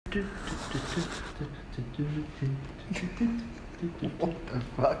What the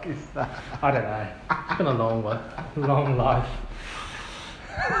fuck is that? I don't know. It's been a long one. Long life.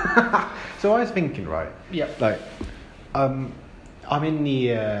 So I was thinking, right? Yep. Like, I'm in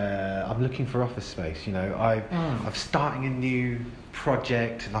the. I'm looking for office space. You know, I'm starting a new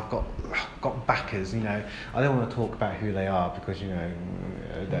project, and I've got backers. You know, I don't want to talk about who they are because they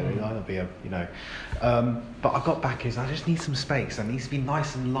might be but I've got backers. I just need some space. I need to be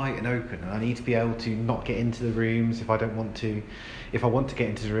nice and light and open, and I need to be able to not get into the rooms if I don't want to. If I want to get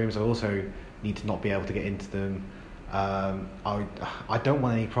into the rooms, I also need to not be able to get into them. I don't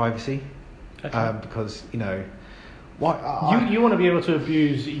want any privacy, Okay. because you want to be able to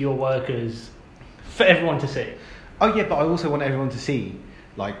abuse your workers for everyone to see. Oh yeah, but I also want everyone to see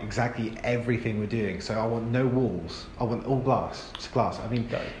like exactly everything we're doing. So I want no walls. I want all glass. Just glass. I mean,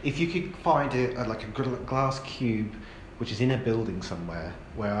 if you could find a glass cube, which is in a building somewhere,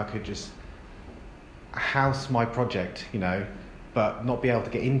 where I could just house my project, but not be able to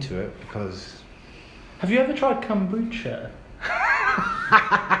get into it because. Have you ever tried kombucha?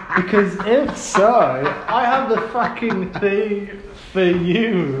 Because if so, I have the fucking thing for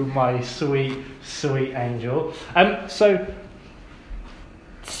you, my sweet, sweet angel. So,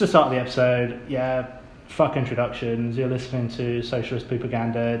 to start the episode, fuck introductions. You're listening to Socialist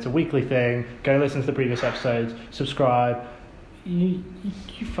Propaganda. It's a weekly thing. Go listen to the previous episodes. Subscribe. You've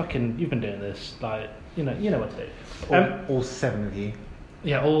been doing this, you know what to do. All 7 of you.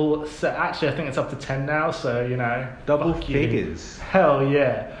 Yeah, actually I think it's up to 10 now, so Double figures. Hell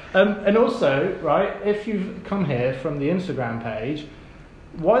yeah. And also, right, if you've come here from the Instagram page,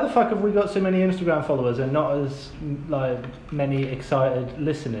 why the fuck have we got so many Instagram followers and not as many excited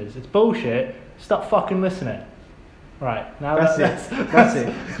listeners? It's bullshit. Stop fucking listening. Right, now that's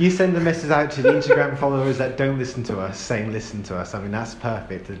it. You send a message out to the Instagram followers that don't listen to us, saying listen to us. I mean, that's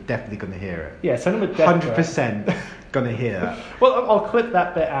perfect. They're definitely going to hear it. Yeah, send them a death 100% going to hear that. Well, I'll clip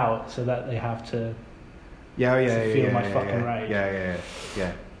that bit out so that they have to feel my fucking rage.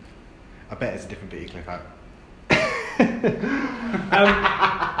 Yeah. I bet it's a different bit you clip out.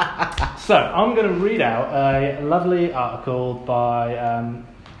 So, I'm going to read out a lovely article by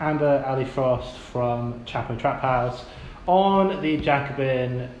Amber Ali Frost from Chapo Trap House on the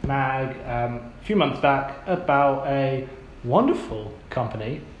Jacobin mag a few months back about a wonderful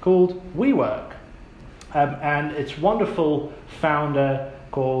company called WeWork. And its wonderful founder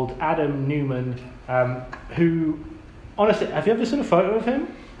called Adam Newman, who, honestly, have you ever seen a photo of him?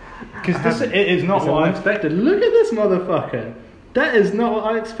 Because it is not what I expected. Look at this motherfucker. That is not what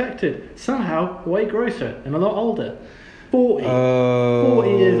I expected. Somehow way grosser and a lot older. 40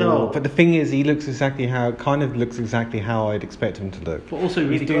 years old. But the thing is, he looks exactly how I'd expect him to look. But also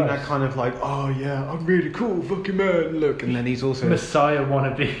really he's doing gross. that kind of oh yeah, I'm really cool, fucking man, look. And then he's also Messiah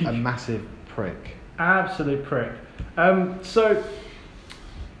wannabe. A massive prick. Absolute prick. So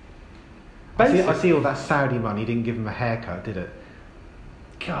I see all that Saudi money didn't give him a haircut, did it?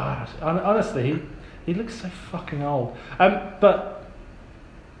 God, honestly, he looks so fucking old. But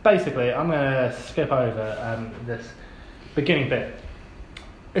basically, I'm going to skip over this beginning bit.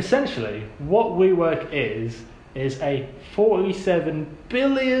 Essentially, what WeWork is a $47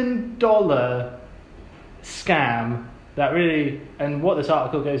 billion scam that really, and what this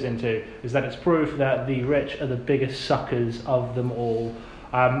article goes into is that it's proof that the rich are the biggest suckers of them all.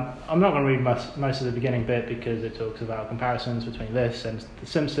 I'm not going to read most of the beginning bit because it talks about comparisons between this and The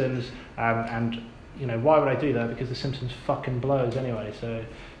Simpsons, and why would I do that? Because The Simpsons fucking blows anyway, so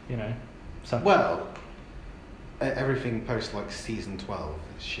Well, everything post season 12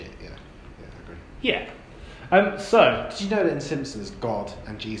 is shit. Yeah, I agree. Yeah. So did you know that in Simpsons, God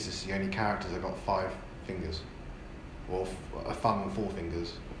and Jesus, the only characters that got 5 fingers, or a thumb and 4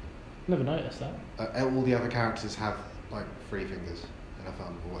 fingers? Never noticed that. All the other characters have 3 fingers and a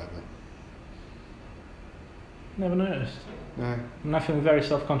thumb or whatever. Never noticed. No. I'm now feeling very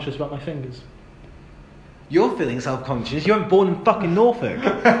self-conscious about my fingers. You're feeling self-conscious. You weren't born in fucking Norfolk.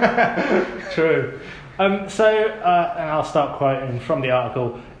 True. And I'll start quoting from the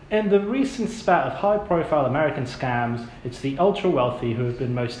article. In the recent spat of high-profile American scams, it's the ultra-wealthy who have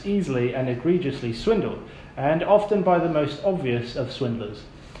been most easily and egregiously swindled, and often by the most obvious of swindlers.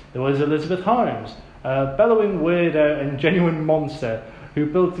 There was Elizabeth Holmes, a bellowing weirdo and genuine monster who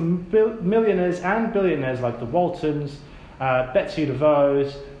built millionaires and billionaires like the Waltons, Betsy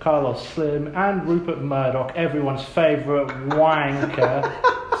DeVos, Carlos Slim, and Rupert Murdoch, everyone's favourite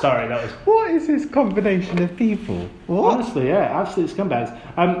wanker. Sorry, that was... What is this combination of people? What? Honestly, yeah, absolute scumbags.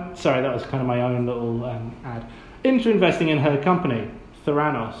 Sorry, that was kind of my own little ad. Into investing in her company,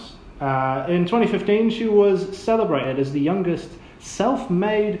 Theranos. In 2015, she was celebrated as the youngest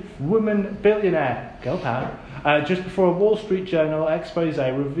self-made woman billionaire, girl power, just before a Wall Street Journal expose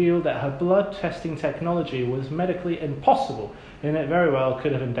revealed that her blood testing technology was medically impossible and it very well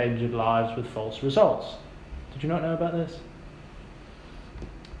could have endangered lives with false results. Did you not know about this?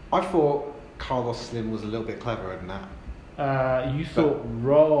 I thought Carlos Slim was a little bit cleverer than that. You thought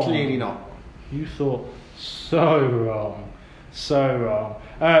wrong. Clearly not. You thought so wrong. So wrong.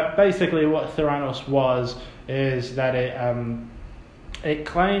 Basically, what Theranos was is that it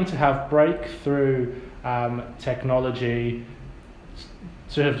claimed to have breakthrough technology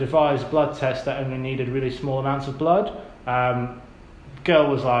to have devised blood tests that only needed really small amounts of blood. Girl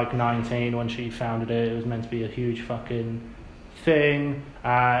was like 19 when she founded it. It was meant to be a huge fucking thing,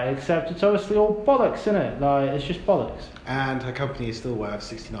 except it's obviously all bollocks, isn't it? Like, it's just bollocks. And her company is still worth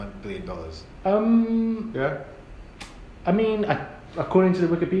 $69 billion. Yeah? I mean, according to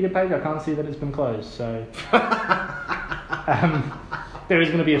the Wikipedia page, I can't see that it's been closed, so... there is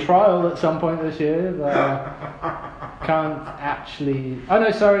going to be a trial at some point this year, but can't actually... Oh, no,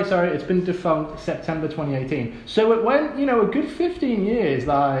 sorry, it's been defunct September 2018. So it went, a good 15 years,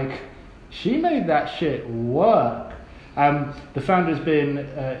 like, she made that shit work. The founder's been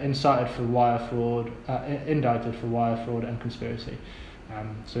indicted for wire fraud and conspiracy.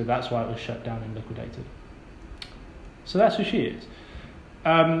 So that's why it was shut down and liquidated. So that's who she is.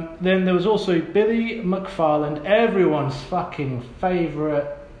 Then there was also Billy McFarland, everyone's fucking favourite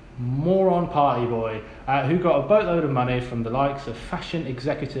moron party boy, who got a boatload of money from the likes of fashion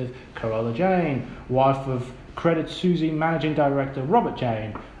executive Carola Jane, wife of Credit Suisse managing director Robert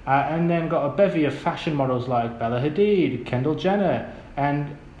Jane, and then got a bevy of fashion models like Bella Hadid, Kendall Jenner,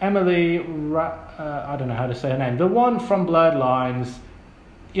 and Emily, I don't know how to say her name, the one from Blurred Lines,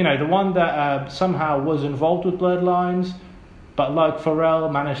 the one that somehow was involved with Blurred Lines, but like Pharrell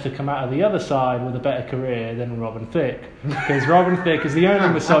managed to come out of the other side with a better career than Robin Thicke, because Robin Thicke is the only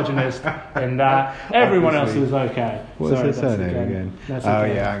misogynist in that. Everyone else is okay. What's her surname again? That's oh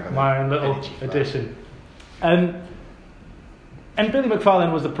okay. Yeah, I got my own little addition. And Billy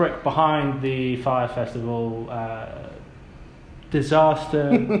McFarland was the prick behind the Fire Festival disaster,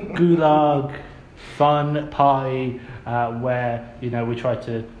 gulag, fun party where we tried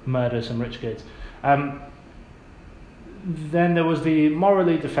to murder some rich kids. Then there was the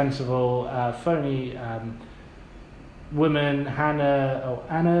morally defensible, phony woman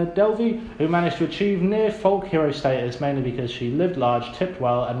Anna Delvey, who managed to achieve near folk hero status mainly because she lived large, tipped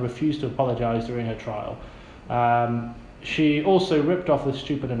well, and refused to apologise during her trial. She also ripped off the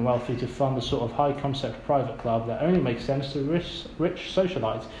stupid and wealthy to fund the sort of high-concept private club that only makes sense to rich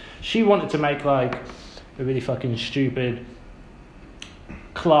socialites. She wanted to make like a really fucking stupid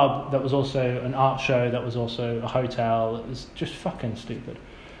club that was also an art show, that was also a hotel. It was just fucking stupid.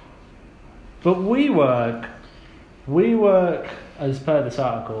 But WeWork, as per this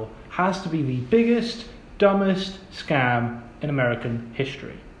article, has to be the biggest, dumbest scam in American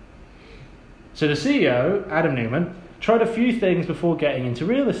history. So the CEO, Adam Neumann, tried a few things before getting into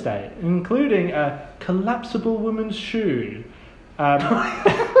real estate, including a collapsible woman's shoe.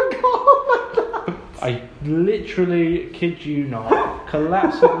 I literally kid you not.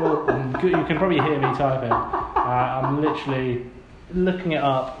 Collapsible, you can probably hear me typing. I'm literally looking it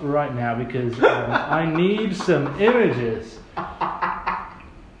up right now because I need some images. I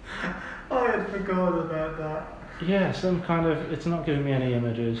had forgot about that. Yeah, some kind of... It's not giving me any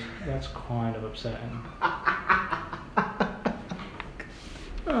images. That's kind of upsetting.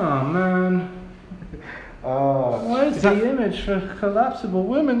 Oh, man. Where's the image for collapsible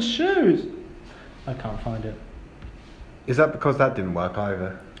women's shoes? I can't find it. Is that because that didn't work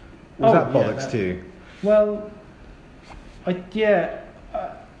either? Was that bollocks too? Well, I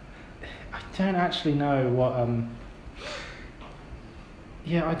don't actually know what...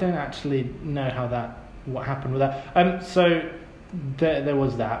 I don't actually know what happened with that. So there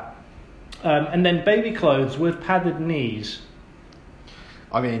was that. And then baby clothes with padded knees.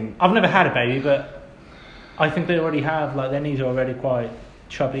 I mean, I've never had a baby, but I think they already have, like, their knees are already quite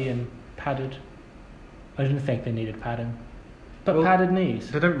chubby and padded. I didn't think they needed padding. But padded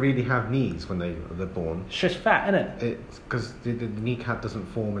knees. They don't really have knees when they're born. It's just fat, isn't it? It's because the kneecap doesn't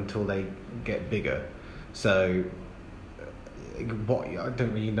form until they get bigger. So, I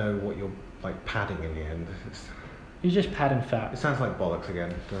don't really know what you're like padding in the end. You're just padding fat. It sounds like bollocks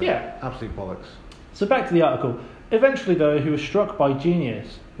again. Yeah. Absolute bollocks. So back to the article. Eventually, though, he was struck by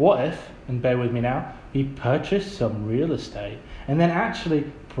genius. What if, and bear with me now, he purchased some real estate and then actually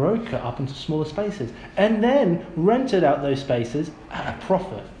broke it up into smaller spaces and then rented out those spaces at a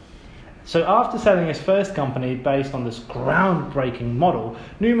profit. So after selling his first company based on this groundbreaking model,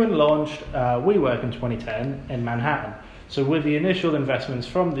 Neumann launched WeWork in 2010 in Manhattan. So with the initial investments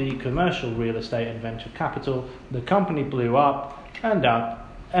from the commercial real estate and venture capital, the company blew up and up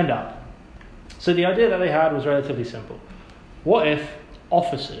and up. So the idea that they had was relatively simple. What if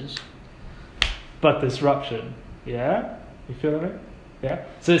offices, but disruption? Yeah? You feeling it? Yeah?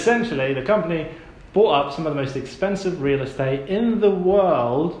 So essentially, the company bought up some of the most expensive real estate in the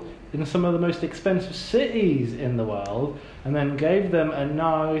world, in some of the most expensive cities in the world, and then gave them a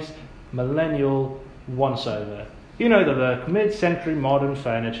nice millennial once-over. You know the look, mid-century modern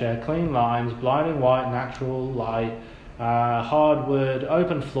furniture, clean lines, blinding white natural light, hardwood,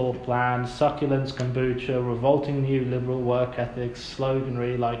 open floor plans, succulents, kombucha, revolting new liberal work ethics,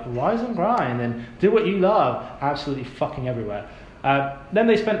 sloganry like rise and grind and do what you love, absolutely fucking everywhere. Then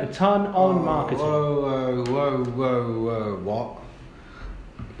they spent a ton on marketing. Whoa, what?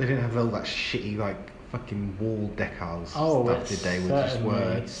 They didn't have all that shitty, like, fucking wall decals stuff, did they, with just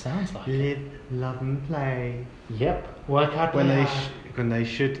words? Sounds like Live, love and play. Yep, work hard. When they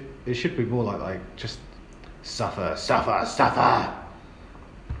should, it should be more like just suffer. It's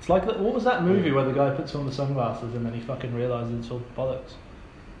like, what was that movie where the guy puts on the sunglasses and then he fucking realises it's all bollocks?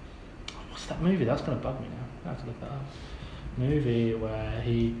 What's that movie? That's going to bug me now. I have to look that up. Movie where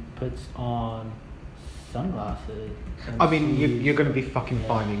he puts on sunglasses. I mean, you're going to be fucking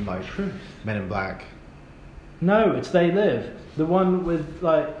finding, like, Men in Black. No, it's They Live. The one with,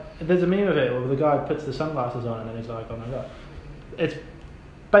 like, there's a meme of it where the guy puts the sunglasses on and then he's like, oh my god. It's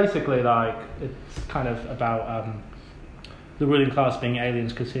basically like, it's kind of about the ruling class being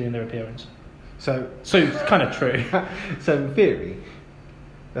aliens concealing their appearance. So it's kind of true. So in theory,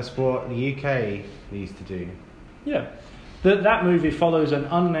 that's what the UK needs to do. Yeah. That movie follows an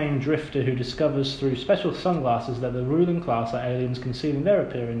unnamed drifter who discovers through special sunglasses that the ruling class are aliens concealing their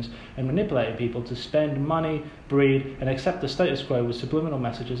appearance and manipulating people to spend money, breed, and accept the status quo with subliminal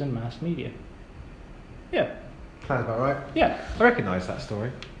messages in mass media. Yeah. Sounds about right. Yeah. I recognise that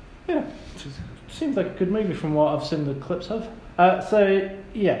story. Yeah. Seems like a good movie from what I've seen the clips of. So,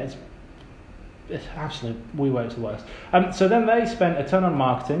 yeah, it's absolutely, WeWork's the worst. So then they spent a ton on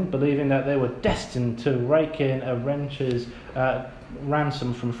marketing, believing that they were destined to rake in a wrench's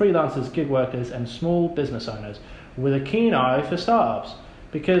ransom from freelancers, gig workers, and small business owners, with a keen eye for startups.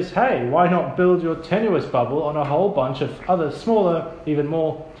 Because, hey, why not build your tenuous bubble on a whole bunch of other smaller, even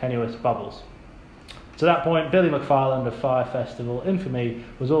more tenuous bubbles? To that point, Billy McFarland of Fire Festival infamy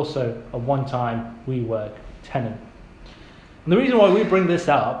was also a one-time WeWork tenant. And the reason why we bring this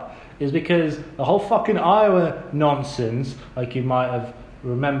up is because the whole fucking Iowa nonsense, like you might have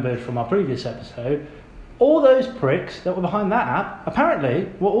remembered from our previous episode, all those pricks that were behind that app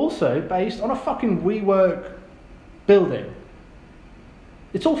apparently were also based on a fucking WeWork building.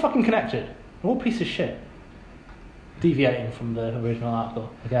 It's all fucking connected. All piece of shit. Deviating from the original article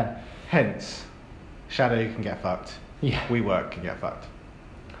again. Hence, Shadow can get fucked. Yeah. WeWork can get fucked.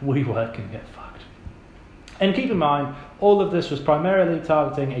 WeWork can get fucked. And keep in mind, all of this was primarily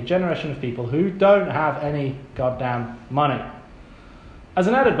targeting a generation of people who don't have any goddamn money. As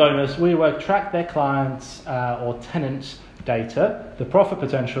an added bonus, WeWork tracked their clients' or tenants' data, the profit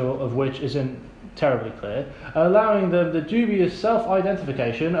potential of which isn't terribly clear, allowing them the dubious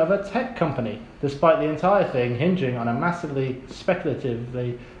self-identification of a tech company, despite the entire thing hinging on a massively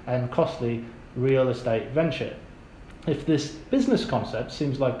speculatively and costly real estate venture. If this business concept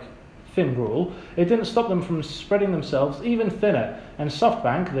seems like thin gruel, it didn't stop them from spreading themselves even thinner, and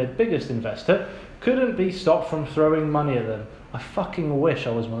SoftBank, their biggest investor, couldn't be stopped from throwing money at them. I fucking wish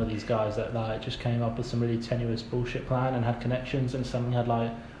I was one of these guys that like just came up with some really tenuous bullshit plan and had connections and suddenly had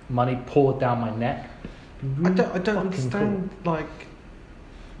like money poured down my neck. Really I don't understand cool. like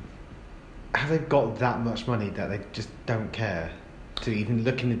how they've got that much money that they just don't care to even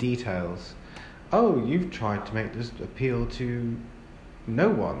look in the details. Oh, you've tried to make this appeal to no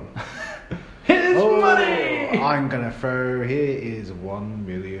one. Here's money! I'm gonna throw, here is $1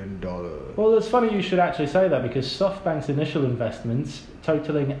 million. Well, it's funny you should actually say that because SoftBank's initial investments,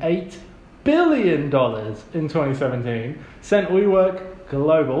 totaling $8 billion in 2017, sent WeWork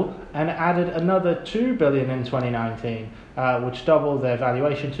global and added another $2 billion in 2019, which doubled their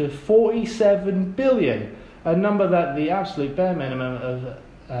valuation to $47 billion, a number that the absolute bare minimum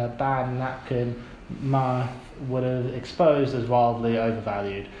of bad napkin math would have exposed as wildly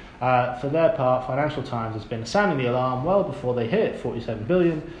overvalued. For their part, Financial Times has been sounding the alarm well before they hit $47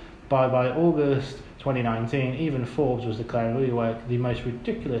 billion. By August 2019, even Forbes was declaring WeWork the most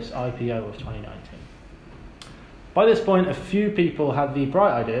ridiculous IPO of 2019. By this point, a few people had the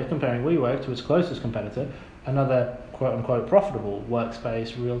bright idea of comparing WeWork to its closest competitor, another quote-unquote profitable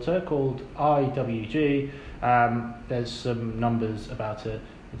workspace realtor called IWG. There's some numbers about it.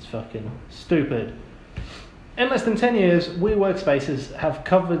 It's fucking stupid. In less than 10 years, WeWork spaces have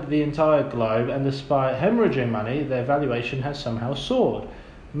covered the entire globe, and despite hemorrhaging money, their valuation has somehow soared.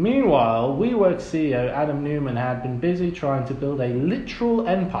 Meanwhile, WeWork CEO Adam Neumann had been busy trying to build a literal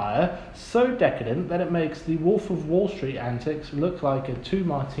empire so decadent that it makes the Wolf of Wall Street antics look like a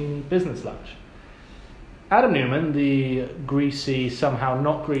 2-martini business lunch. Adam Neumann, the greasy, somehow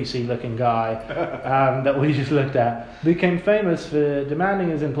not greasy looking guy that we just looked at, became famous for demanding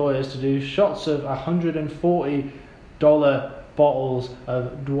his employers to do shots of $140 bottles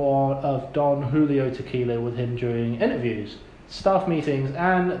of Don Julio tequila with him during interviews, staff meetings,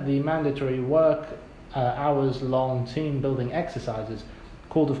 and the mandatory work hours long team building exercises,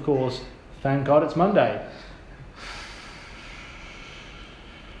 called, of course, Thank God It's Monday.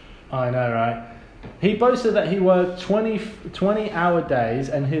 I know, right? He boasted that he worked 20-hour days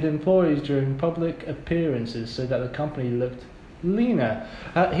and hid employees during public appearances so that the company looked leaner.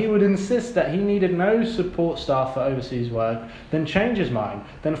 He would insist that he needed no support staff for overseas work, then change his mind,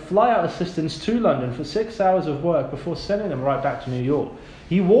 then fly out assistants to London for 6 hours of work before sending them right back to New York.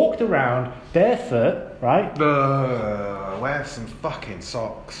 He walked around barefoot, right? Wear some fucking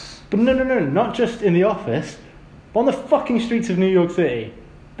socks. But no, not just in the office, but on the fucking streets of New York City.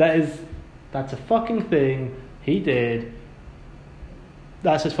 That's a fucking thing he did.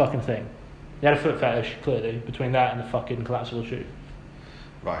 That's his fucking thing. He had a foot fetish, clearly, between that and the fucking collapsible chute.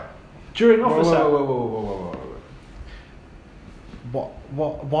 Right. During office hours. Whoa. What?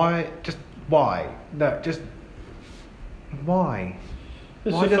 Why? Just why? No, just why?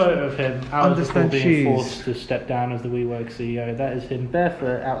 This Why is a doesn't photo of him hours before understand being shoes? forced to step down as the WeWork CEO. That is him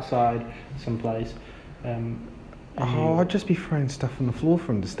barefoot outside someplace. I'd just be throwing stuff on the floor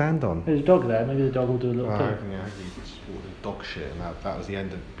for him to stand on. There's a dog there. Maybe the dog will do a little poo. Yeah, he just ordered dog shit, and that was the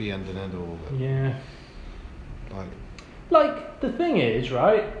end and end all of it. Yeah. Like, the thing is,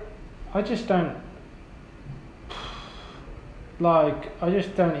 right? I just don't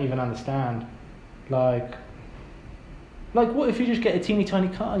even understand. Like, what if you just get a teeny tiny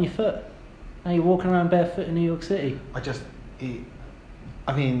cut on your foot and you're walking around barefoot in New York City?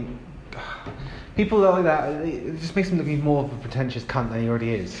 people like that, it just makes him look even more of a pretentious cunt than he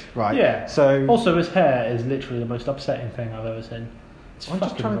already is, right? Yeah. So also, his hair is literally the most upsetting thing I've ever seen. I'm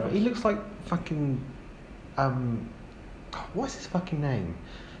just trying to. He looks like fucking. What's his fucking name?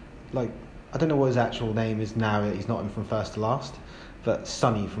 Like, I don't know what his actual name is now. He's not in From First to Last, but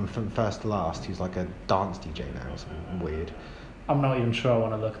Sonny from First to Last, who's like a dance DJ now or something weird. I'm not even sure I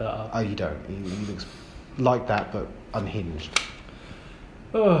want to look that up. Oh, you don't. He looks like that, but unhinged.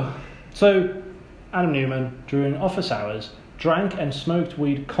 Oh. So, Adam Neumann, during office hours, drank and smoked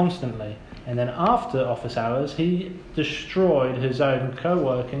weed constantly, and then after office hours, he destroyed his own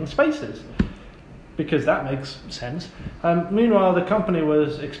co-working spaces, because that makes sense. Meanwhile, the company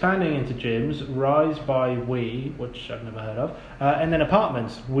was expanding into gyms, Rise by We, which I've never heard of, and then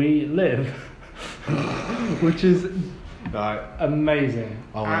apartments, We Live, which is amazing.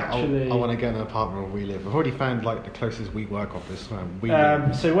 I want to get an apartment where We Live. I've already found like the closest WeWork office.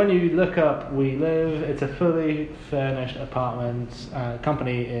 So when you look up We Live, it's a fully furnished apartments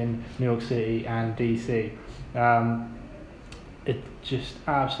company in New York City and DC. It's just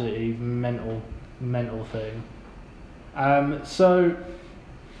absolutely mental thing. So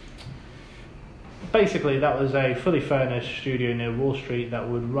basically, that was a fully furnished studio near Wall Street that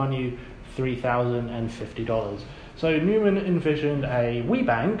would run you $3,050. So Neumann envisioned a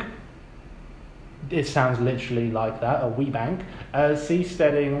WeBank. It sounds literally like that, a WeBank, a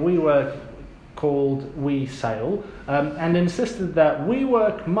seasteading WeWork called WeSail, and insisted that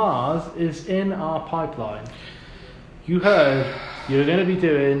WeWork Mars is in our pipeline. You heard, you're going to be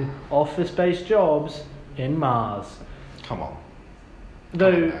doing office-based jobs in Mars. Come on.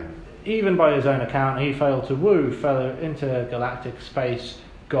 Though, even by his own account, he failed to woo fellow intergalactic space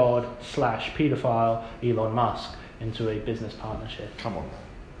god / paedophile Elon Musk into a business partnership. Come on.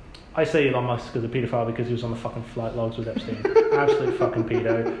 I say Elon Musk is a paedophile because he was on the fucking flight logs with Epstein. Absolute fucking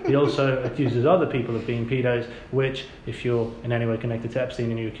pedo. He also accuses other people of being pedos, which, if you're in any way connected to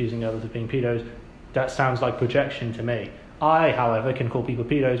Epstein and you're accusing others of being pedos, that sounds like projection to me. I, however, can call people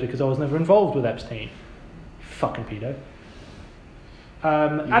pedos because I was never involved with Epstein. Fucking pedo.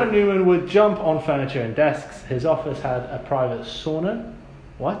 Adam Neumann would jump on furniture and desks. His office had a private sauna.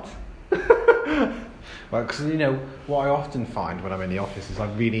 What? Well, because what I often find when I'm in the office is I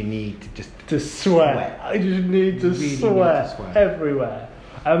really need to sweat. I just need to sweat everywhere.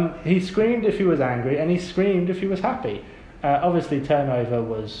 He screamed if he was angry, and he screamed if he was happy. Obviously, turnover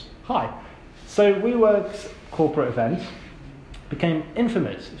was high. So WeWork's corporate events became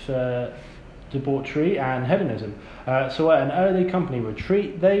infamous for debauchery and hedonism. So at an early company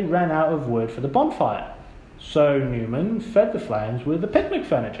retreat, they ran out of wood for the bonfire. So Newman fed the flames with the picnic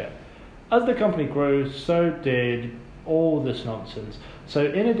furniture. As the company grew, so did all this nonsense. So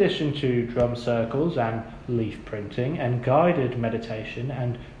in addition to drum circles and leaf printing and guided meditation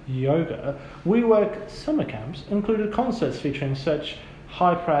and yoga, WeWork summer camps included concerts featuring such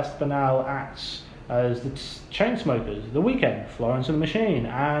high-pressed, banal acts as the Chainsmokers, The Weeknd, Florence and the Machine,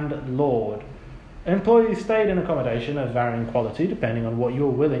 and Lorde. Employees stayed in accommodation of varying quality depending on what you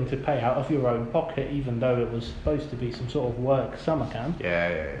were willing to pay out of your own pocket, even though it was supposed to be some sort of work summer camp.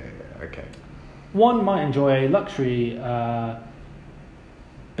 Yeah, okay. One might enjoy a luxury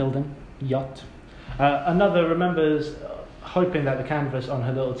building, yacht. Another remembers hoping that the canvas on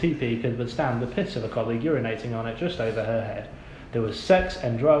her little teepee could withstand the piss of a colleague urinating on it just over her head. There was sex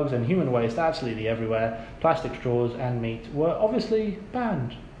and drugs and human waste absolutely everywhere. Plastic straws and meat were obviously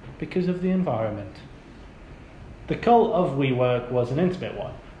banned because of the environment. The cult of WeWork was an intimate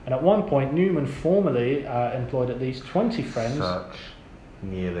one, and at one point Newman formally employed at least 20 friends. Such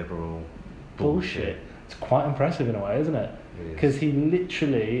neoliberal bullshit. It's quite impressive in a way, isn't it? It is. Because he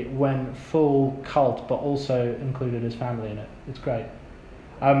literally went full cult, but also included his family in it. It's great.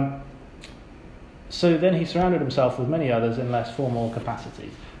 So then he surrounded himself with many others in less formal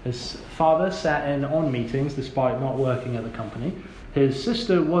capacities. His father sat in on meetings despite not working at the company. His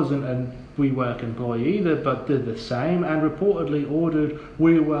sister wasn't a WeWork employee either, but did the same and reportedly ordered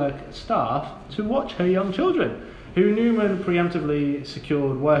WeWork staff to watch her young children, who Newman preemptively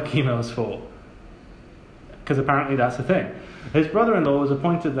secured work emails for. Because apparently that's the thing. His brother-in-law was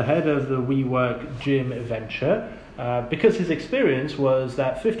appointed the head of the WeWork gym venture because his experience was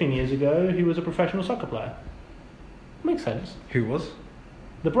that 15 years ago he was a professional soccer player. Makes sense. Who was?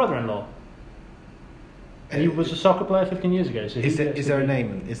 The brother-in-law. He was a soccer player 15 years ago. So Is there a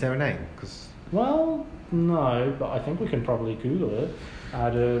name? Is there a name? 'Cause well, no, but I think we can probably Google it.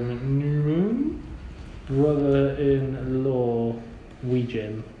 Adam Newman, brother-in-law,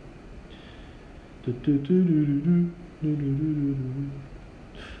 WeGym.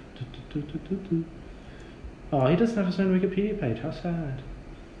 Oh, he doesn't have his own Wikipedia page. How sad.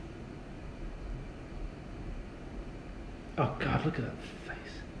 Oh God, look at that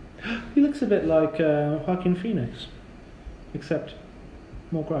face. He looks a bit like Joaquin Phoenix, except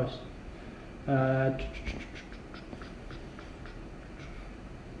more gross. I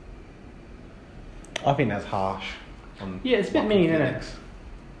think that's harsh. Yeah, it's a bit mean, isn't it?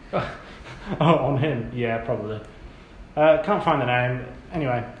 Oh, on him, yeah, probably. Can't find the name.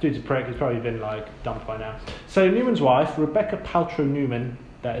 Anyway, dude's a prick. He's probably been dumped by now. So Newman's wife, Rebecca Paltrow Newman,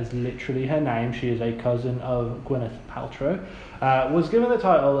 that is literally her name. She is a cousin of Gwyneth Paltrow. Was given the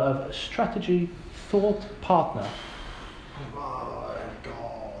title of Strategy Thought Partner. Oh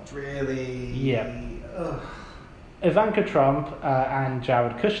God, really? Yeah. Ugh. Ivanka Trump and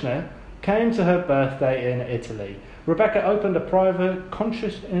Jared Kushner came to her birthday in Italy. Rebecca opened a private,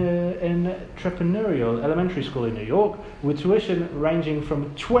 conscious entrepreneurial elementary school in New York with tuition ranging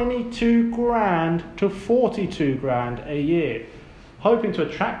from 22 grand to 42 grand a year, hoping to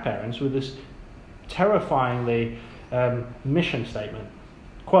attract parents with this terrifyingly mission statement.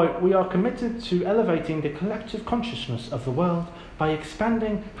 Quote, "We are committed to elevating the collective consciousness of the world by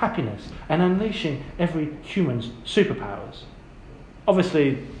expanding happiness and unleashing every human's superpowers."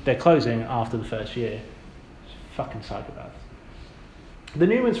 Obviously, they're closing after the first year. Fucking psychopaths. The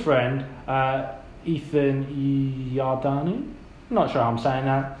Newman's friend, Ethan Yardani, not sure how I'm saying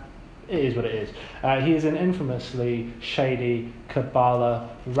that. It is what it is. He is an infamously shady Kabbalah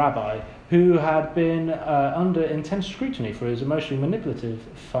rabbi who had been under intense scrutiny for his emotionally manipulative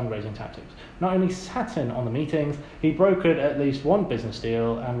fundraising tactics. Not only sat in on the meetings, he brokered at least one business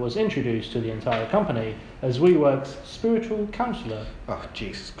deal and was introduced to the entire company as WeWork's spiritual counselor. Oh,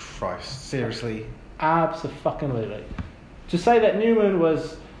 Jesus Christ. Seriously? Abso-fucking-lutely. To say that Newman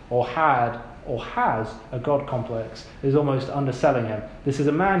was, or had, or has a god complex is almost underselling him. This is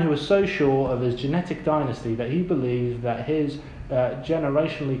a man who was so sure of his genetic dynasty that he believed that his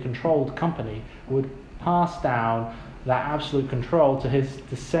generationally controlled company would pass down that absolute control to his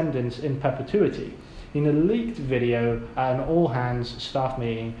descendants in perpetuity. In a leaked video at an all-hands staff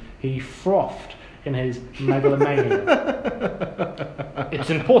meeting, he frothed in his megalomania. "It's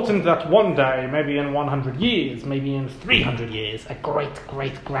important that one day, maybe in 100 years, maybe in 300 years, a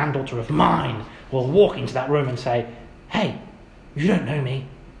great-great-granddaughter of mine will walk into that room and say, 'Hey, you don't know me,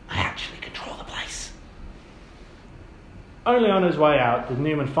 I actually control the place.'" Only on his way out did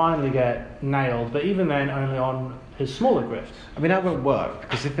Newman finally get nailed, but even then only on his smaller grifts. I mean, that won't work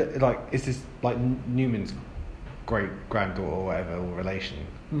because if it is this Newman's great granddaughter or whatever or relation?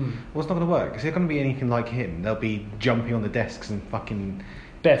 Well, it's not going to work. Is there going to be anything like him? They'll be jumping on the desks and fucking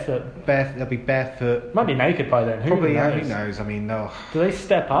Barefoot. They'll be barefoot. Might be naked by then. Probably, knows? who knows? I mean, they'll Do they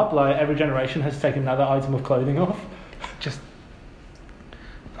step up? Like every generation has taken another item of clothing off. just.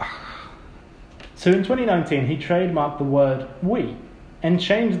 So in 2019, he trademarked the word "we" and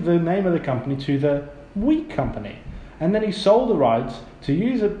changed the name of the company to the We Company, and then he sold the rights to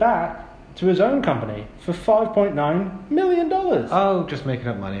use it back to his own company for $5.9 million. Oh, just making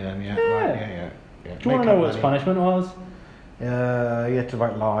up money then, yeah. Yeah. Right, yeah. Do you want to know what his punishment was? You had to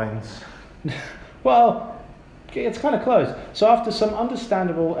write lines. Well, it's kind of close. So after some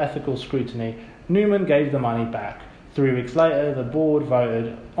understandable ethical scrutiny, Newman gave the money back. 3 weeks later, the board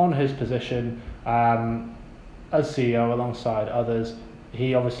voted on his position as CEO alongside others.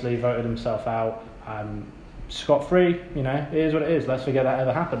 He obviously voted himself out scot-free. You know, it is what it is. Let's forget that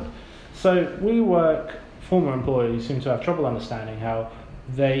ever happened. So WeWork former employees seem to have trouble understanding how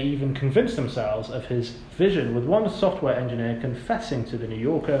they even convinced themselves of his vision, with one software engineer confessing to the New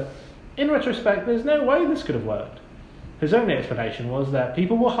Yorker, in retrospect, there's no way this could have worked. His only explanation was that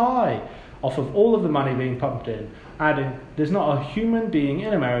people were high off of all of the money being pumped in, adding, there's not a human being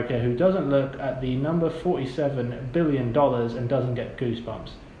in America who doesn't look at the number $47 billion and doesn't get goosebumps.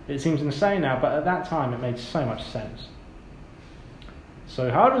 It seems insane now, but at that time it made so much sense. So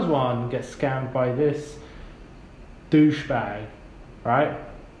how does one get scammed by this douchebag, right?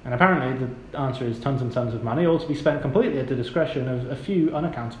 And apparently the answer is tons and tons of money, all to be spent completely at the discretion of a few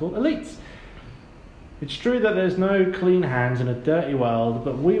unaccountable elites. It's true that there's no clean hands in a dirty world,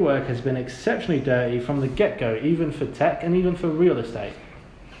 but WeWork has been exceptionally dirty from the get-go, even for tech and even for real estate.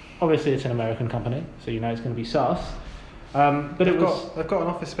 Obviously it's an American company, so you know it's going to be sus. But they've got an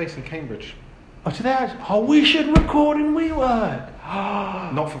office space in Cambridge. Oh, do they actually? Oh, we should record in WeWork!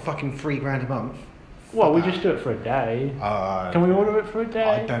 Not for fucking $3,000 a month. Well, we just do it for a day. Can we order it for a day?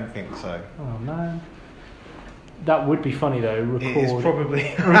 I don't think so. Oh man, that would be funny though. It is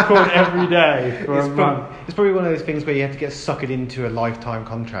probably record every day for a month. It's probably one of those things where you have to get suckered into a lifetime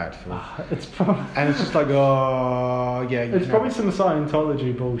contract for. It's probably. And it's just like, oh yeah. It's probably some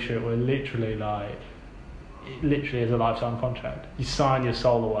Scientology bullshit where literally it literally is a lifetime contract. You sign your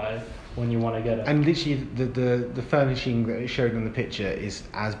soul away when you want to get it. And literally, the furnishing that it showed in the picture is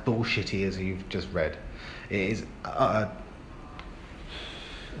as bullshitty as you've just read. It is it's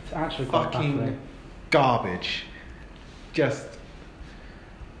actually quite fucking baffling. Garbage. Just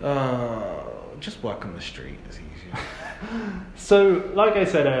work on the street as easier. So, like I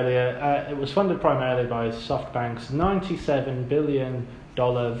said earlier, it was funded primarily by SoftBank's $97 billion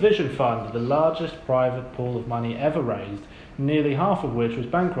Vision Fund, the largest private pool of money ever raised, nearly half of which was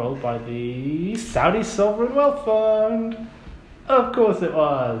bankrolled by the Saudi Sovereign Wealth Fund. Of course it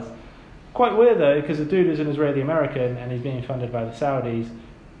was. Quite weird though, because the dude is an Israeli American and he's being funded by the Saudis.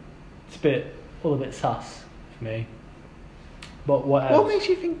 It's all a bit sus for me. But what else? What makes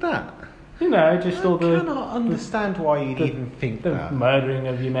you think that? You know, just all the... I cannot understand why you'd even think the that. murdering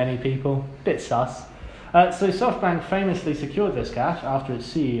of many people. Bit sus. So SoftBank famously secured this cash after its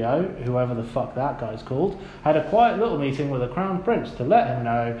CEO, whoever the fuck that guy's called, had a quiet little meeting with the Crown Prince to let him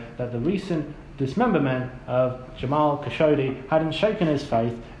know that the recent dismemberment of Jamal Khashoggi hadn't shaken his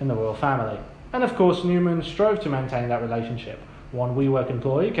faith in the royal family. And of course Newman strove to maintain that relationship. One WeWork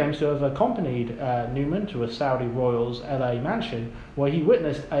employee claims to have accompanied Newman to a Saudi royal's LA mansion where he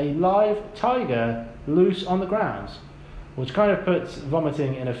witnessed a live tiger loose on the grounds, which kind of puts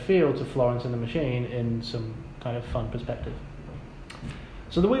vomiting in a field to Florence and the Machine in some kind of fun perspective.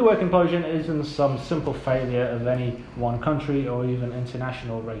 So the WeWork implosion isn't some simple failure of any one country or even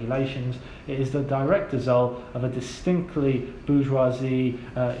international regulations. It is the direct result of a distinctly bourgeoisie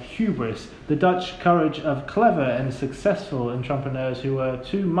hubris, the Dutch courage of clever and successful entrepreneurs who were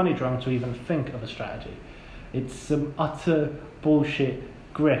too money drunk to even think of a strategy. It's some utter bullshit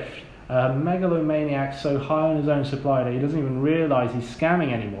grift. A megalomaniac so high on his own supply that he doesn't even realise he's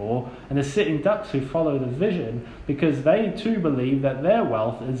scamming anymore, and the sitting ducks who follow the vision because they too believe that their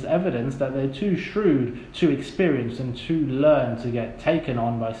wealth is evidence that they're too shrewd, too experienced and too learned to get taken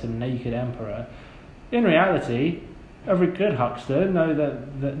on by some naked emperor. In reality, every good huckster knows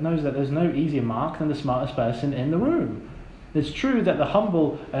that there's no easier mark than the smartest person in the room. It's true that the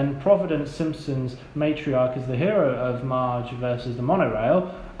humble and provident Simpsons matriarch is the hero of Marge versus the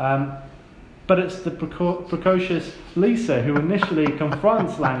monorail, but it's the precocious Lisa who initially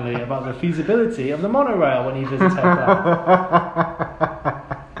confronts Langley about the feasibility of the monorail when he visits her club.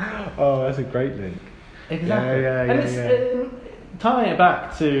 Oh, that's a great link. Exactly. And tying it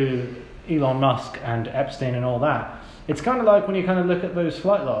back to Elon Musk and Epstein and all that, it's kind of like when you kind of look at those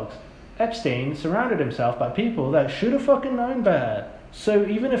flight logs. Epstein surrounded himself by people that should have fucking known better. So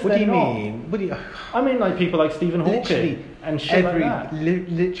even if What they're do you not, mean? What do you? I mean, like people like Stephen Hawking and shit like that.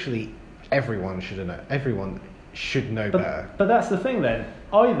 Literally everyone should know. Everyone should know better. But that's the thing then.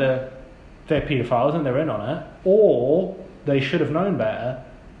 Either they're paedophiles and they're in on it, or they should have known better.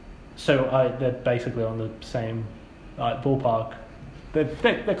 So they're basically on the same ballpark.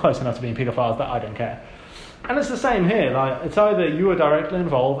 They're close enough to being paedophiles that I don't care. And it's the same here. Like, it's either you were directly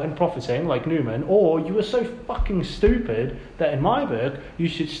involved in profiting, like Newman, or you were so fucking stupid that, in my book, you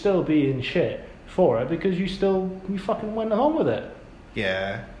should still be in shit for it because you fucking went along with it.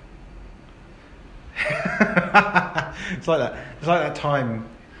 Yeah. It's like that. It's like that time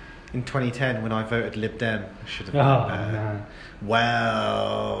in 2010 when I voted Lib Dem. I should have done better. Man.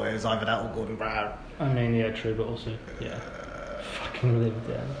 Well, it was either that or Gordon Brown. I mean, yeah, true, but also, yeah, fucking Lib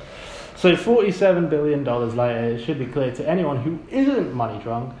Dem. So $47 billion later, it should be clear to anyone who isn't money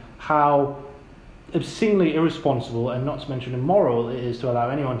drunk how obscenely irresponsible and not to mention immoral it is to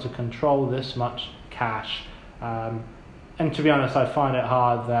allow anyone to control this much cash. And to be honest, I find it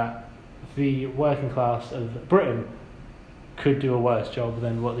hard that the working class of Britain could do a worse job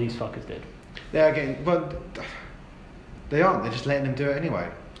than what these fuckers did. They are getting, but they aren't. They're just letting them do it anyway.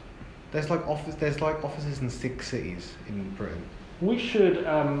 There's like offices in 6 cities in Britain. We should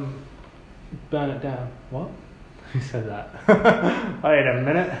burn it down. What? Who said that? Wait a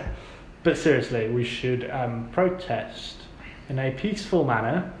minute. But seriously, we should protest in a peaceful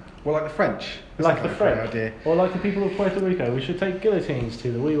manner. Well, like the French. Like the French. Or like the people of Puerto Rico. We should take guillotines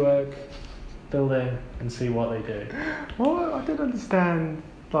to the WeWork building and see what they do. Well, I don't understand.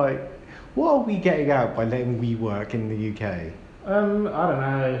 Like, what are we getting out by letting WeWork in the UK? I don't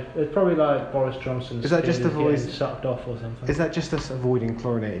know. It's probably like Boris Johnson's Is that just getting sucked off or something. Is that just us avoiding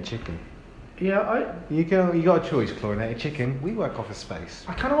chlorinated chicken? Yeah, You got a choice: chlorinated chicken. WeWork office space.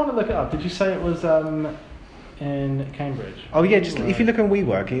 I kind of want to look it up. Did you say it was in Cambridge? Oh yeah, just if you look on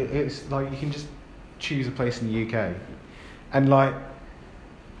WeWork, it's like you can just choose a place in the UK, and like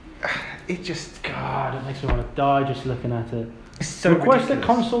it just God, it makes me want to die just looking at it. it's so Request a ridiculous.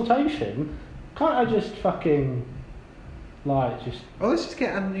 consultation. Can't I just fucking just? Oh, let's just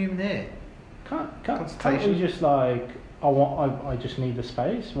get Anna Newman here. Can't Consultation. we just I just need the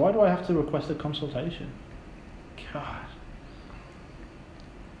space. Why do I have to request a consultation? God.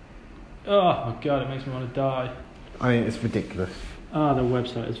 Oh my God, it makes me want to die. I mean, it's ridiculous. The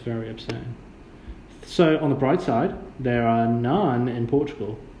website is very upsetting. So on the bright side, there are none in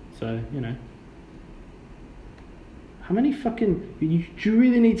Portugal. So, you know. How many fucking... Do you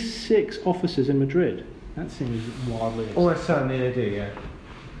really need 6 offices in Madrid? That seems wildly upsetting. Oh, certainly they do, yeah.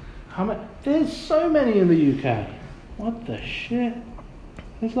 How many? There's so many in the UK. What the shit?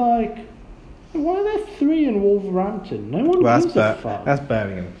 There's like... Why are there 3 in Wolverhampton? No one gives a fuck. That's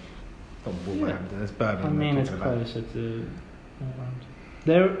Birmingham. Not Wolverhampton, that's Birmingham. I mean, we're it's talking about. closer to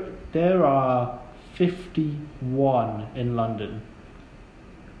Wolverhampton. There are 51 in London.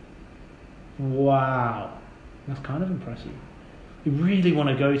 Wow. That's kind of impressive. You really want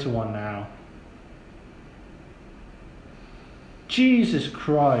to go to one now. Jesus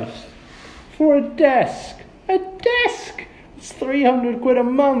Christ. For a desk. A desk! It's 300 quid a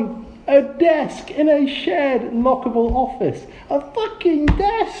month. A desk in a shared lockable office. A fucking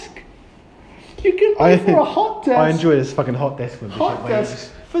desk! You can pay for a hot desk. I enjoy this fucking hot desk. Hot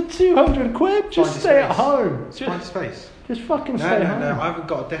desk for 200 quid. Just stay at home. Just find space. Just fucking stay home. No, I haven't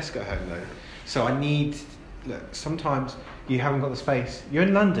got a desk at home though. So I need. Look, sometimes you haven't got the space. You're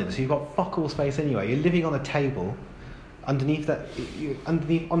in London, so you've got fuck all space anyway. You're living on a table. Underneath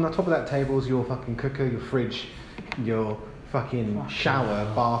on the top of that table is your fucking cooker, your fridge, your fucking shower,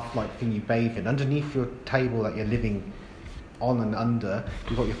 bath like thing you bathe in. Underneath your table that you're living on and under,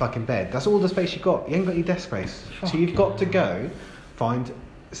 you've got your fucking bed. That's all the space you've got. You ain't got your desk space. So you've got to go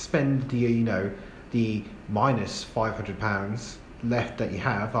spend the minus £500 left that you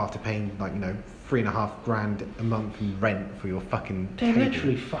have after paying $3,500 a month in rent for your fucking They're table.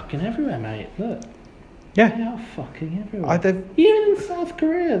 literally fucking everywhere, mate. Look. Yeah. They are fucking everywhere. Even in South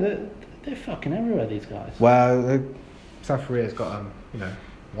Korea, they're fucking everywhere, these guys. Well, South Korea's got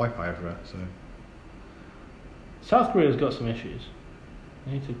Wi-Fi everywhere, so. South Korea's got some issues.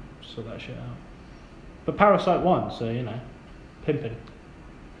 They need to sort that shit out. But Parasite won, so, pimping.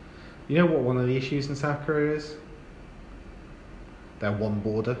 You know what one of the issues in South Korea is? Their one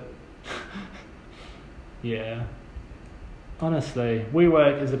border. Yeah. Honestly,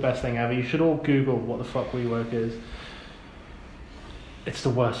 WeWork is the best thing ever. You should all Google what the fuck WeWork is. It's the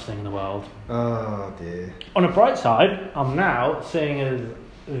worst thing in the world. Oh dear. On a bright side, I'm now, seeing as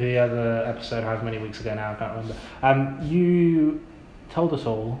the other episode, however many weeks ago now, I can't remember, you told us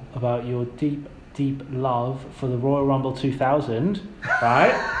all about your deep deep love for the Royal Rumble 2000,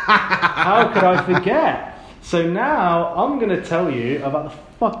 right? How could I forget? So now I'm going to tell you about the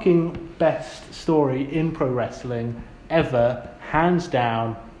fucking best story in pro wrestling ever, hands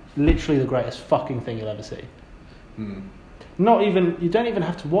down, literally the greatest fucking thing you'll ever see. You don't even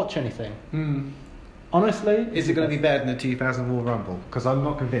have to watch anything. Honestly. Is it going to be better than the 2000 Royal Rumble? Because I'm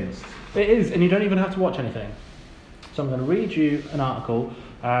not convinced. It is, and you don't even have to watch anything. So I'm going to read you an article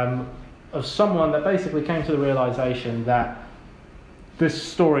of someone that basically came to the realisation that this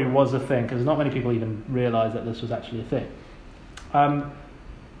story was a thing, because not many people even realise that this was actually a thing.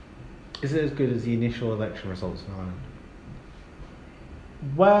 Is it as good as the initial election results in Ireland?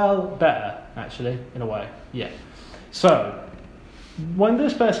 Well, better, actually, in a way. Yeah. So, when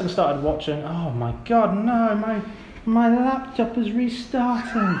this person started watching, oh my god, no, my laptop is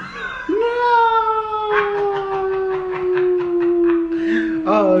restarting. No!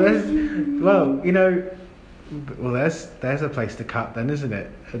 Oh, there's a place to cut then, isn't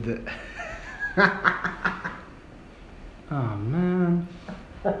it? Oh man.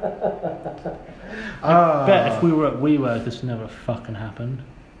 I bet if we were at WeWork, this never fucking happened.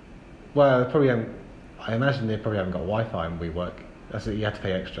 Well, I imagine they probably haven't got Wi-Fi in WeWork. That's it, you have to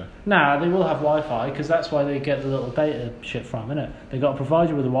pay extra. Nah, they will have Wi-Fi, because that's why they get the little data shit from, innit? They got to provide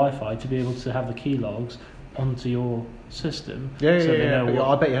you with the Wi-Fi to be able to have the key logs onto your system. Yeah, But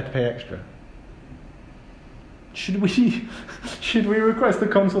I bet you have to pay extra. Should we request a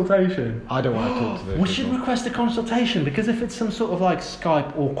consultation? I don't want to talk to them. We should request a consultation, because if it's some sort of like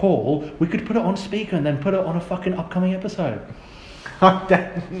Skype or call, we could put it on speaker and then put it on a fucking upcoming episode.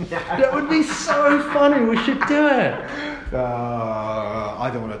 That would be so funny. We should do it. I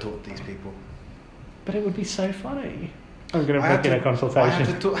don't want to talk to these people. But it would be so funny. I'm going to book in a consultation. I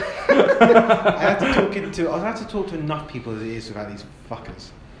have to talk to enough people as it is about these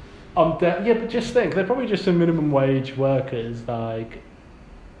fuckers. Yeah, but just think, they're probably just some minimum wage workers, like.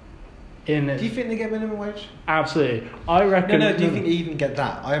 Do you think they get minimum wage? Absolutely, I reckon. No. Do you think they even get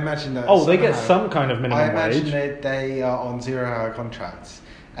that? I imagine that. Oh, they get some kind of minimum wage. I imagine they are on 0-hour contracts,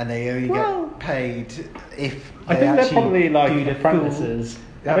 and they only get paid if. I think they're probably like apprentices.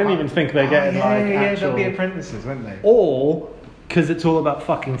 I don't even think they're getting they'll be apprentices, won't they? Or because it's all about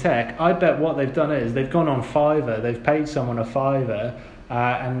fucking tech. I bet what they've done is they've gone on Fiverr. They've paid someone a $5.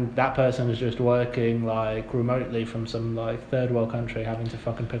 And that person is just working like remotely from some like third world country, having to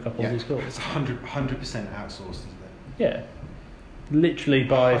fucking pick up all these calls. It's 100% outsourced, isn't it? Yeah, literally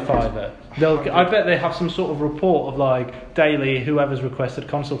by Fiverr. I bet they have some sort of report of like daily whoever's requested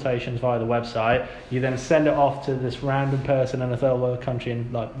consultations via the website. You then send it off to this random person in a third world country in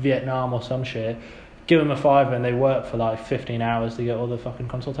like Vietnam or some shit. Give them a $5 and they work for like 15 hours to get all the fucking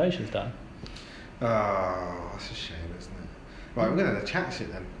consultations done. Oh, that's a shame, isn't it? Right, we're going to have to chat shit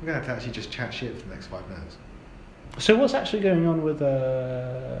then. We're going to have to actually just chat shit for the next 5 minutes. So what's actually going on with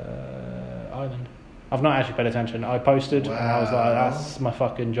Ireland? I've not actually paid attention. I posted and I was like, that's my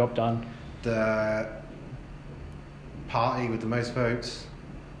fucking job done. The party with the most votes,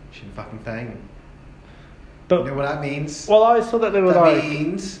 Sinn Féin. But, you know what that means? Well, I saw that they were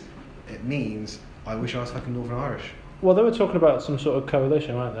It means I wish I was fucking Northern Irish. Well, they were talking about some sort of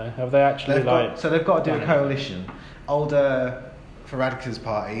coalition, weren't they? Have they actually they've got to do a coalition. Older Varadkar's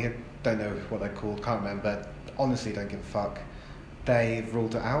party, I don't know what they're called, can't remember. Honestly, don't give a fuck. They've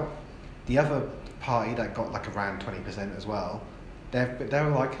ruled it out. The other party that got like around 20% as well, they were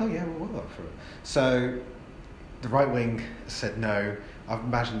like, oh yeah, we'll up for it. So the right wing said no. I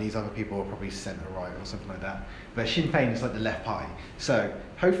imagine these other people are probably centre right or something like that. But Sinn Féin is like the left party. So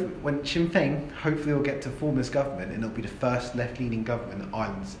hopefully, when Sinn Féin hopefully will get to form this government, and it'll be the first left-leaning government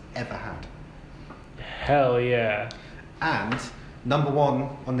Ireland's ever had. Hell yeah. And number one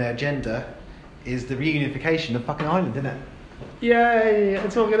on their agenda is the reunification of fucking Ireland, isn't it? Yay!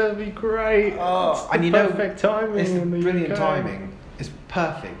 It's all gonna be great. Oh, it's the perfect timing. It's the brilliant timing. It's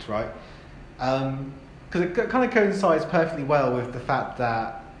perfect, right? Because it kind of coincides perfectly well with the fact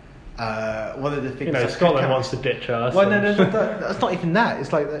that one of the things. Scotland wants to ditch us. Well, no, that's not even that.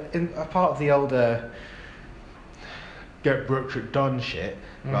 It's like in a part of the older get Brexit done shit,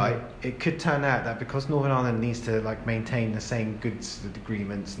 right? It could turn out that because Northern Ireland needs to like maintain the same goods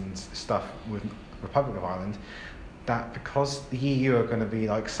agreements and stuff with Republic of Ireland, that because the EU are going to be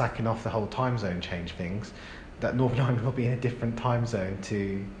like sacking off the whole time zone change things, that Northern Ireland will be in a different time zone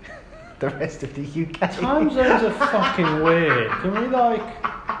to the rest of the UK. Time zones are fucking weird. Can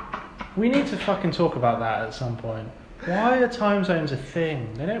we need to fucking talk about that at some point. Why are time zones a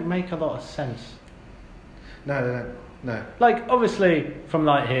thing? They don't make a lot of sense. No. Like, obviously, from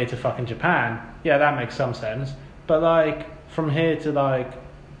like here to fucking Japan, yeah, that makes some sense. But like, from here to like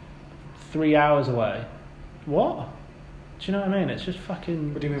 3 hours away. What? Do you know what I mean? It's just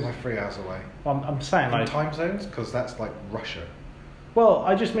fucking... What do you mean by 3 hours away? I'm saying In like... time zones? Because that's like Russia. Well,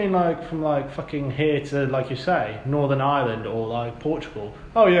 I just mean like from like fucking here to, like you say, Northern Ireland or like Portugal.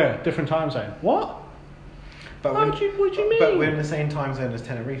 Oh yeah, different time zone. What? But what do you mean? But we're in the same time zone as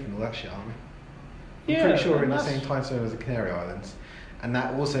Tenerife and all that shit, aren't we? I'm pretty sure we're in the same time zone as the Canary Islands. And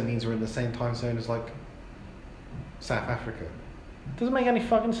that also means we're in the same time zone as like South Africa. Doesn't make any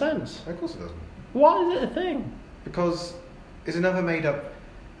fucking sense. Of course it doesn't. Why is it a thing? Because it's another made up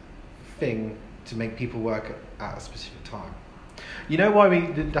thing to make people work at a specific time. You know why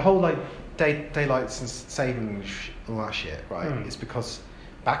the whole like daylight saving all that shit, right? It's because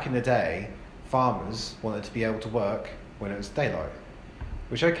back in the day, farmers wanted to be able to work when it was daylight.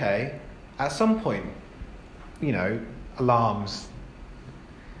 Which, okay, at some point, you know, alarms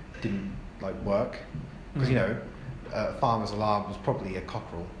didn't like work because you know, a farmer's alarm was probably a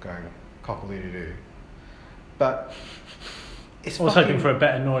cockerel going cockle-doo-doo-doo. But it's I was hoping for a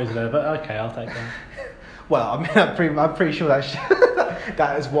better noise there, but okay, I'll take that. Well, I mean, I'm pretty sure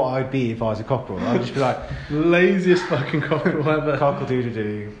that is what I'd be if I was a cockerel. I'd just be like, laziest fucking cockerel ever.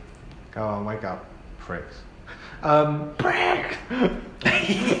 Cockle-doo-doo-doo. Go on, wake up, pricks. Prick!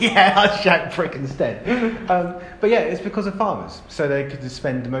 Yeah, I'd shout prick instead. But yeah, it's because of farmers. So they could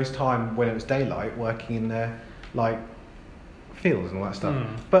spend the most time when it was daylight working in their, like, fields and all that stuff.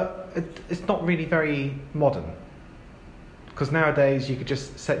 But it's not really very modern. Because nowadays you could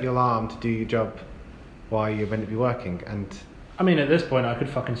just set your alarm to do your job while you're meant to be working. And I mean, at this point, I could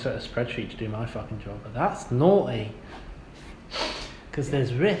fucking set a spreadsheet to do my fucking job, but that's naughty. Because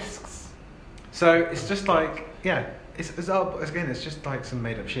there's risks. So it's just like, yeah, it's just like some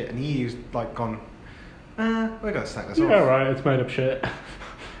made up shit. And the EU's like gone, we're going to sack this off. Yeah, right, it's made up shit.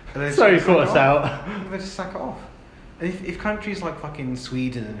 So So you caught us out. They just sack it off. And if countries like fucking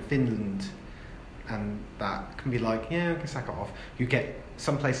Sweden and Finland and that can be like, yeah, we can sack it off. You get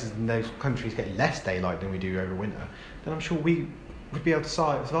some places in those countries get less daylight than we do over winter. Then I'm sure we would be able to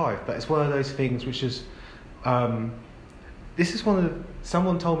survive. But it's one of those things which is, this is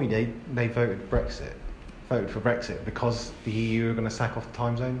someone told me they voted for Brexit because the EU are going to sack off the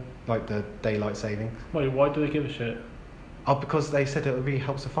time zone, like the daylight savings. Wait, why do they give a shit? Oh, because they said it really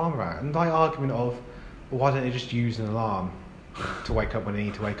helps the farmer out. And the argument of, well, why don't they just use an alarm to wake up when they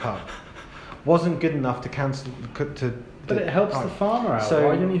need to wake up? Wasn't good enough to cancel. But it helps the farmer out. So,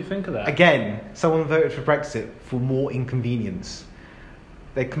 why didn't you think of that? Again, someone voted for Brexit for more inconvenience.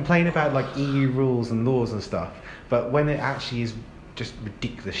 They complain about like EU rules and laws and stuff, but when it actually is just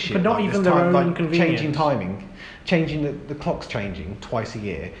ridiculous shit. But not like even this their own like inconvenience. changing timing, changing the clock's changing twice a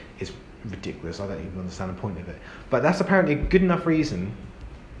year is ridiculous. I don't even understand the point of it. But that's apparently a good enough reason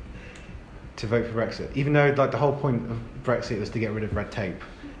to vote for Brexit, even though like the whole point of Brexit was to get rid of red tape.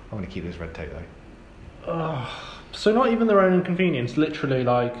 I want to keep this red tape though. So not even their own inconvenience, literally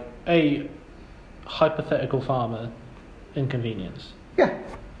like a hypothetical farmer inconvenience. Yeah.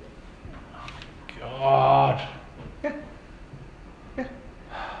 God. Yeah. Yeah.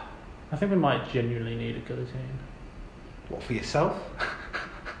 I think we might genuinely need a guillotine. What, for yourself?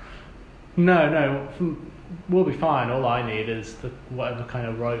 No, we'll be fine. All I need is whatever kind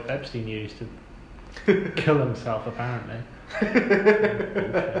of rope Epstein used to kill himself, apparently.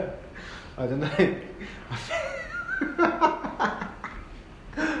 I don't know.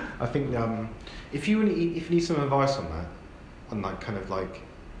 I think if you need some advice on that, on like kind of like,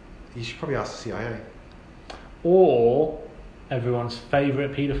 you should probably ask the CIA. Or everyone's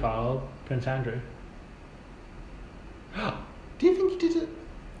favourite paedophile, Prince Andrew. Do you think he did it?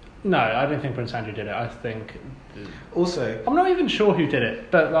 No, I don't think Prince Andrew did it. I think... Also, I'm not even sure who did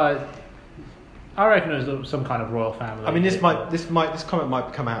it, but like, I reckon it was some kind of royal family. I mean, this comment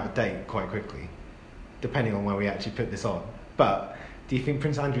might come out of date quite quickly, depending on where we actually put this on. But do you think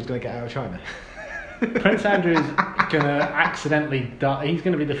Prince Andrew's going to get out of China? Prince Andrew's going to accidentally die. He's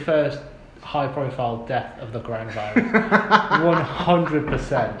going to be the first high-profile death of the coronavirus.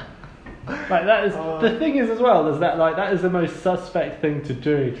 100%. Like that is the thing is as well is that like that is the most suspect thing to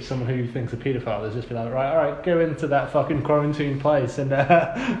do to someone who thinks a paedophile is just be like, right, all right, go into that fucking quarantine place and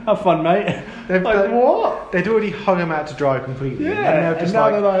have fun, mate. What? They'd already hung him out to dry completely. Yeah, and now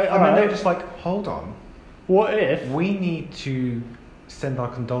they're like, and then they're just like, hold on, what if we need to send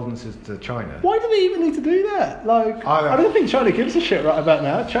our condolences to China? Why do they even need to do that? Like, I don't think China gives a shit right about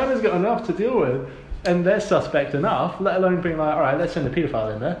now. China's got enough to deal with, and they're suspect enough. Let alone being like, all right, let's send a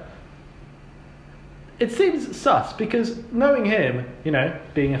paedophile in there. It seems sus because knowing him, you know,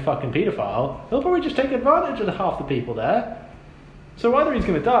 being a fucking paedophile, he'll probably just take advantage of half the people there. So either he's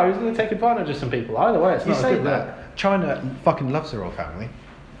going to die or he's going to take advantage of some people. Either way, it's not a good look. China fucking loves the royal family.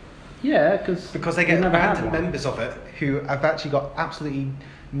 Yeah, because they get never had random one. members of it who have actually got absolutely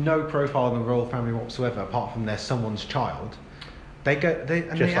no profile in the royal family whatsoever, apart from they're someone's child. They Just they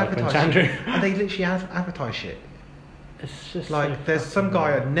like Prince advertise Andrew. shit, and they literally advertise shit. It's just Like so there's some fucking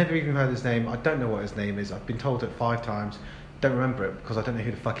guy weird. I've never even heard his name. I don't know what his name is. I've been told it 5 times. Don't remember it because I don't know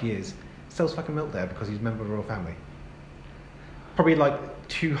who the fuck he is. Sells fucking milk there because he's a member of the royal family. Probably like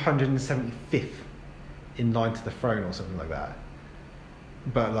 275th in line to the throne or something like that.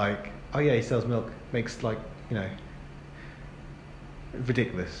 But like, oh yeah, he sells milk. Makes like, you know,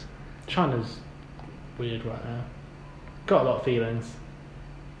 ridiculous. China's weird right now. Got a lot of feelings.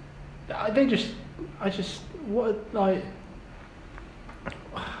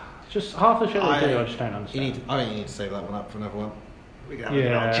 Just half the shit they do, I just don't understand. I think you need to save that one up for another one. We can have Yeah. a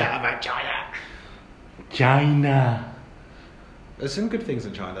good old chat about China. China. There's some good things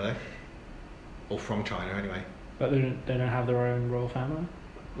in China though. Or from China anyway. But they don't have their own royal family?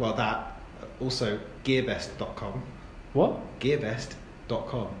 Well, that. Also, gearbest.com. What?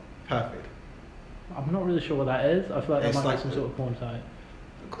 Gearbest.com. Perfect. I'm not really sure what that is. I feel like that It's might like be some sort of porn site.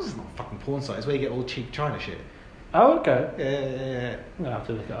 Of course it's not a fucking porn site. It's where you get all cheap China shit. Oh, okay. Yeah. I'm going to have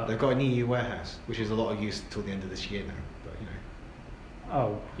to look it up. They've got an EU warehouse, which is a lot of use until the end of this year now. But, you know.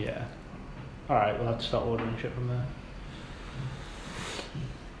 Oh, yeah. Alright, we'll have to start ordering shit from there.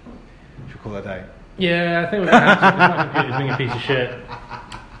 Should we call that a day? Yeah, I think we're going to have to. My computer's being a piece of shit.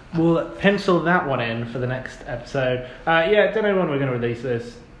 We'll pencil that one in for the next episode. Yeah, don't know when we're going to release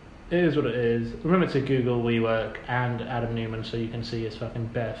this. It is what it is. Remember to Google WeWork and Adam Newman so you can see his fucking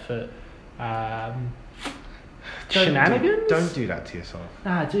barefoot shenanigans. Don't do that to yourself.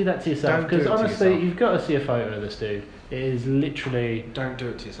 Nah, do that to yourself. Don't do Because it to honestly, yourself. you've got to see a photo of this dude. It is literally. Don't do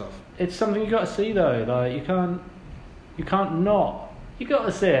it to yourself. It's something you got to see though. Like you can't not. You got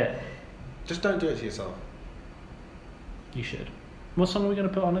to see it. Just don't do it to yourself. You should. What song are we going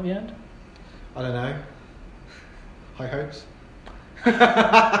to put on at the end? I don't know. High hopes. Do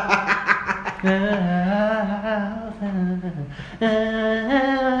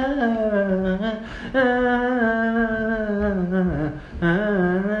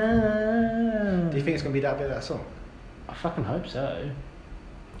you think it's going to be that bit of that song? I fucking hope so.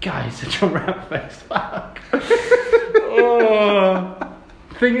 Guys, such a rat face. Fuck. Oh.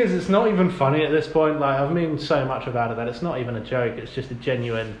 Thing is, it's not even funny at this point. Like I've mean so much about it that it's not even a joke. It's just a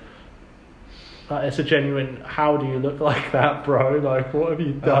genuine. It's a genuine. How do you look like that, bro? Like, what have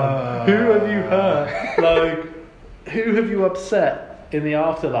you done? Who have you hurt? Like, who have you upset in the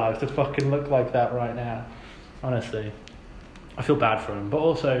afterlife to fucking look like that right now? Honestly, I feel bad for him, but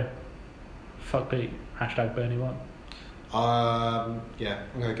also, fuck Pete. Hashtag Bernie one. Yeah,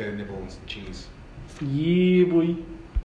 I'm going to go nibble on some cheese. Yeah, boy.